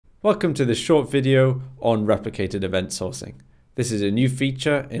Welcome to this short video on replicated event sourcing. This is a new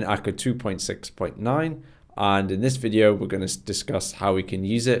feature in Akka 2.6.9, and in this video we're going to discuss how we can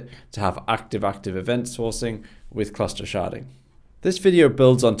use it to have active event sourcing with cluster sharding. This video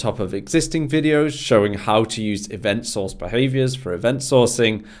builds on top of existing videos showing how to use event source behaviors for event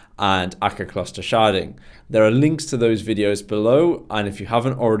sourcing and Akka Cluster sharding. There are links to those videos below, and if you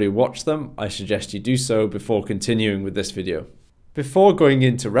haven't already watched them, I suggest you do so before continuing with this video. Before going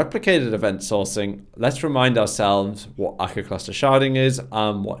into replicated event sourcing, let's remind ourselves what Akka Cluster sharding is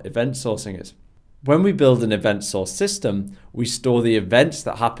and what event sourcing is. When we build an event source system, we store the events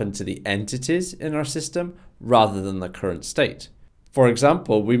that happen to the entities in our system rather than the current state. For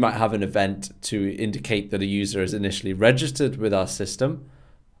example, we might have an event to indicate that a user is initially registered with our system,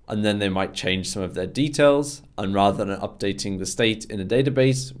 and then they might change some of their details, and rather than updating the state in a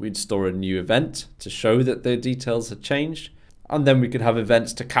database, we'd store a new event to show that their details had changed. And then we could have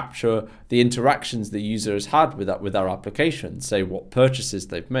events to capture the interactions the user has had with our application, say what purchases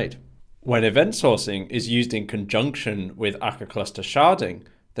they've made. When event sourcing is used in conjunction with Akka Cluster sharding,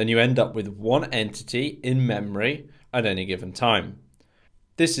 then you end up with one entity in memory at any given time.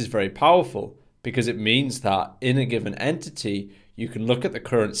 This is very powerful because it means that in a given entity, you can look at the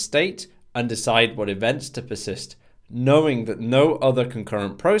current state and decide what events to persist, knowing that no other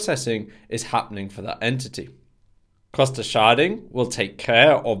concurrent processing is happening for that entity. Cluster sharding will take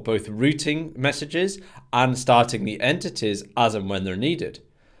care of both routing messages and starting the entities as and when they're needed.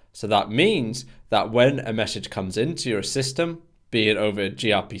 So that means that when a message comes into your system, be it over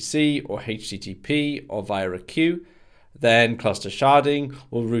gRPC or HTTP or via a queue, then cluster sharding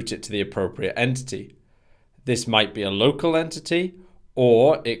will route it to the appropriate entity. This might be a local entity,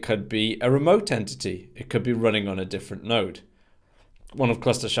 or it could be a remote entity. It could be running on a different node. One of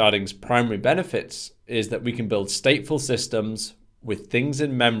cluster sharding's primary benefits is that we can build stateful systems with things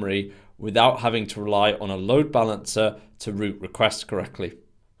in memory without having to rely on a load balancer to route requests correctly.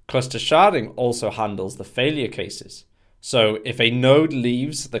 Cluster sharding also handles the failure cases. So if a node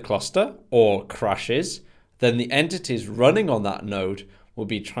leaves the cluster or crashes, then the entities running on that node will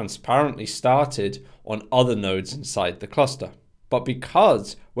be transparently started on other nodes inside the cluster. But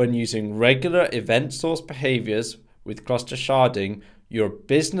because when using regular event source behaviors with cluster sharding, your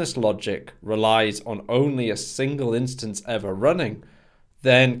business logic relies on only a single instance ever running,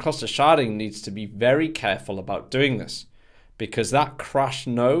 then cluster sharding needs to be very careful about doing this, because that crashed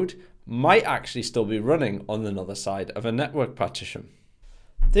node might actually still be running on another side of a network partition.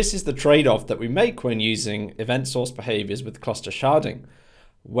 This is the trade-off that we make when using event source behaviors with cluster sharding.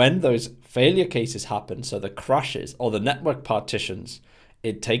 When those failure cases happen, so the crashes or the network partitions,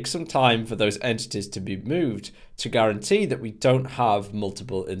 it takes some time for those entities to be moved to guarantee that we don't have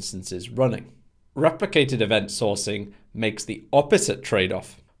multiple instances running. Replicated event sourcing makes the opposite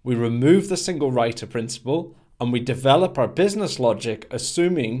trade-off. We remove the single writer principle and we develop our business logic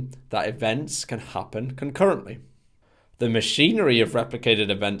assuming that events can happen concurrently. The machinery of replicated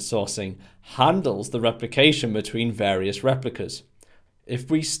event sourcing handles the replication between various replicas.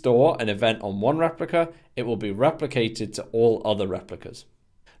 If we store an event on one replica, it will be replicated to all other replicas.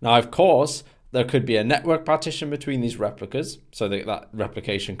 Now, of course, there could be a network partition between these replicas, so that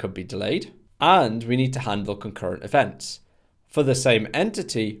replication could be delayed, and we need to handle concurrent events. For the same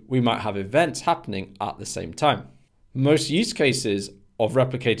entity, we might have events happening at the same time. Most use cases of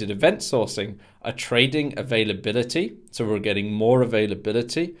replicated event sourcing are trading availability, so we're getting more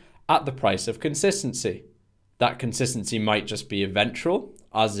availability at the price of consistency. That consistency might just be eventual,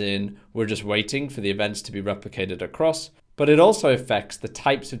 as in we're just waiting for the events to be replicated across, but it also affects the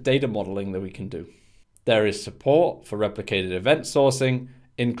types of data modeling that we can do. There is support for replicated event sourcing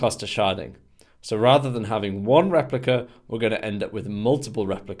in cluster sharding. So rather than having one replica, we're going to end up with multiple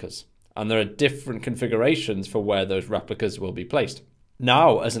replicas. And there are different configurations for where those replicas will be placed.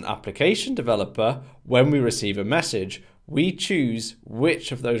 Now, as an application developer, when we receive a message, we choose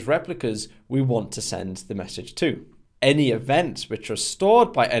which of those replicas we want to send the message to. Any events which are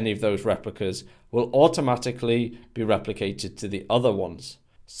stored by any of those replicas will automatically be replicated to the other ones.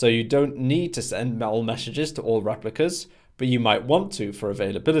 So you don't need to send all messages to all replicas, but you might want to for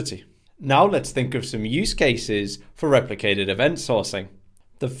availability. Now let's think of some use cases for replicated event sourcing.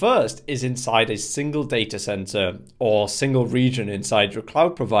 The first is inside a single data center or single region inside your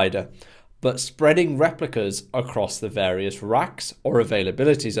cloud provider, but spreading replicas across the various racks or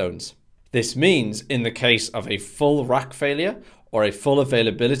availability zones. This means in the case of a full rack failure or a full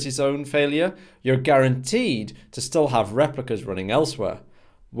availability zone failure, you're guaranteed to still have replicas running elsewhere.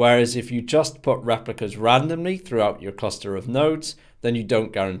 Whereas if you just put replicas randomly throughout your cluster of nodes, then you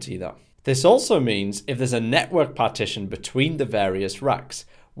don't guarantee that. This also means if there's a network partition between the various racks,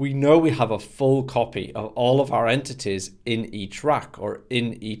 we know we have a full copy of all of our entities in each rack or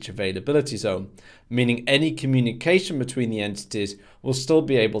in each availability zone, meaning any communication between the entities will still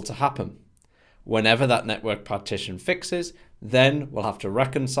be able to happen. Whenever that network partition fixes, then we'll have to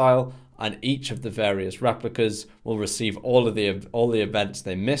reconcile, and each of the various replicas will receive all the events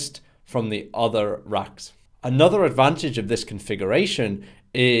they missed from the other racks. Another advantage of this configuration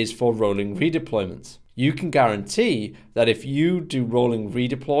is for rolling redeployments. You can guarantee that if you do rolling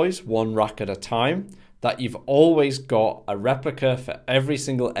redeploys one rack at a time, that you've always got a replica for every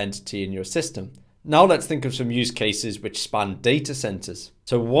single entity in your system. Now let's think of some use cases which span data centers.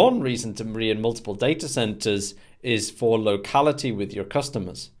 So one reason to be in multiple data centers is for locality with your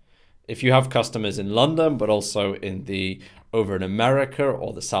customers. If you have customers in London, but also over in America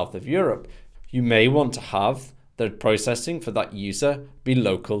or the south of Europe, you may want to have the processing for that user be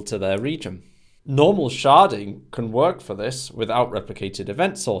local to their region. Normal sharding can work for this without replicated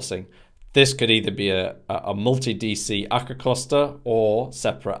event sourcing. This could either be a multi-DC Akka cluster or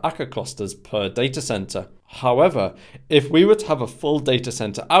separate Akka clusters per data center. However, if we were to have a full data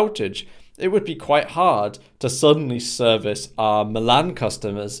center outage, it would be quite hard to suddenly service our Milan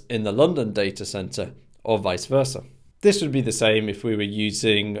customers in the London data center or vice versa. This would be the same if we were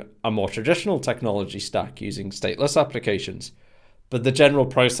using a more traditional technology stack using stateless applications. But the general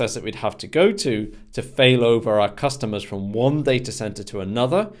process that we'd have to go to fail over our customers from one data center to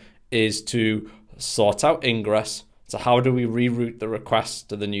another is to sort out ingress. So how do we reroute the request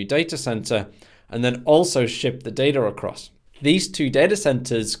to the new data center and then also ship the data across? These two data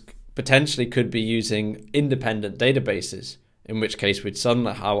centers potentially could be using independent databases, in which case we'd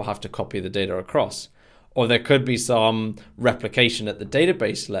somehow have to copy the data across. Or there could be some replication at the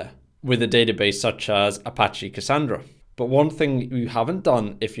database layer with a database such as Apache Cassandra. But one thing you haven't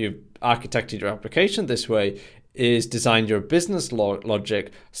done if you've architected your application this way is designed your business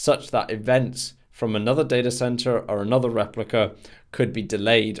logic such that events from another data center or another replica could be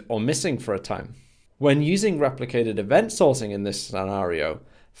delayed or missing for a time. When using replicated event sourcing in this scenario,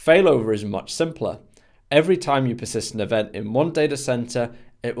 failover is much simpler. Every time you persist an event in one data center,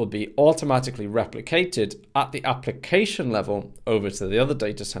 it will be automatically replicated at the application level over to the other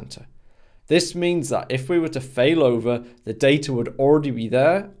data center. This means that if we were to fail over, the data would already be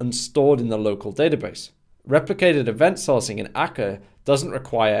there and stored in the local database. Replicated event sourcing in Akka doesn't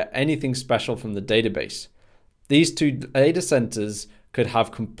require anything special from the database. These two data centers could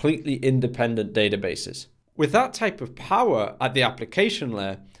have completely independent databases. With that type of power at the application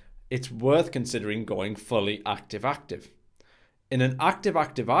layer, it's worth considering going fully active-active. In an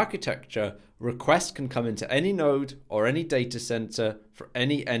active-active architecture, requests can come into any node or any data center for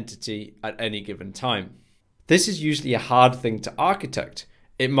any entity at any given time. This is usually a hard thing to architect.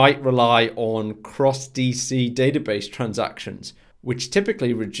 It might rely on cross-DC database transactions, which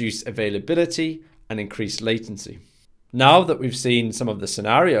typically reduce availability and increase latency. Now that we've seen some of the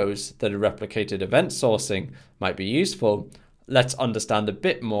scenarios that a replicated event sourcing might be useful, let's understand a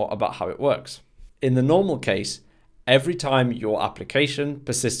bit more about how it works. In the normal case, every time your application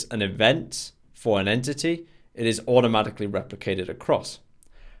persists an event for an entity, it is automatically replicated across.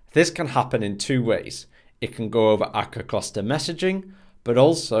 This can happen in two ways. It can go over Akka Cluster messaging, but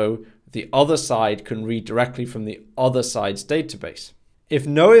also the other side can read directly from the other side's database. If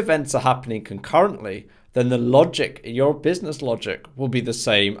no events are happening concurrently, then the logic, your business logic, will be the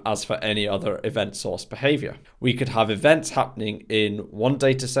same as for any other event source behavior. We could have events happening in one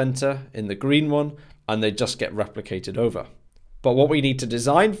data center, in the green one, and they just get replicated over. But what we need to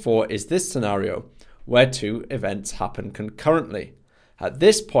design for is this scenario, where two events happen concurrently. At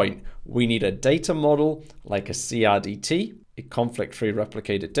this point, we need a data model like a CRDT, a conflict-free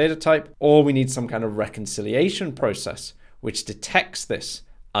replicated data type, or we need some kind of reconciliation process which detects this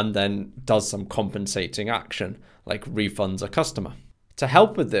and then does some compensating action like refunds a customer. To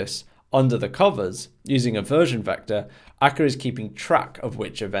help with this, under the covers, using a version vector, Akka is keeping track of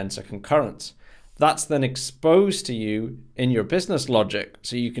which events are concurrent. That's then exposed to you in your business logic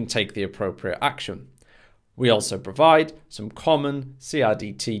so you can take the appropriate action. We also provide some common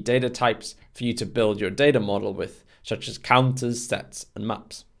CRDT data types for you to build your data model with, such as counters, sets, and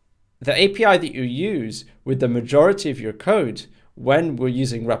maps. The API that you use with the majority of your code when we're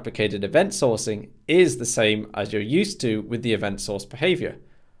using replicated event sourcing is the same as you're used to with the event source behavior.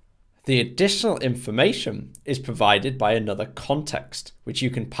 The additional information is provided by another context, which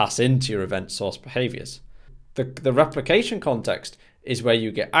you can pass into your event source behaviors. The replication context is where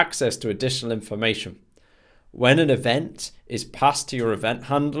you get access to additional information. When an event is passed to your event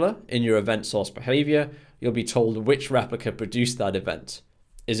handler in your event source behavior, you'll be told which replica produced that event.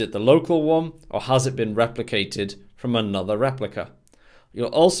 Is it the local one, or has it been replicated from another replica? You'll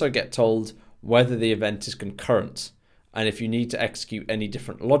also get told whether the event is concurrent, and if you need to execute any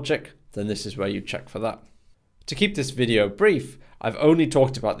different logic, then this is where you check for that. To keep this video brief, I've only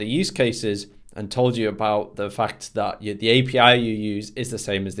talked about the use cases and told you about the fact that the API you use is the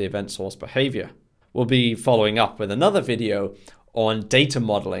same as the event source behavior. We'll be following up with another video on data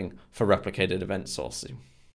modeling for replicated event sourcing.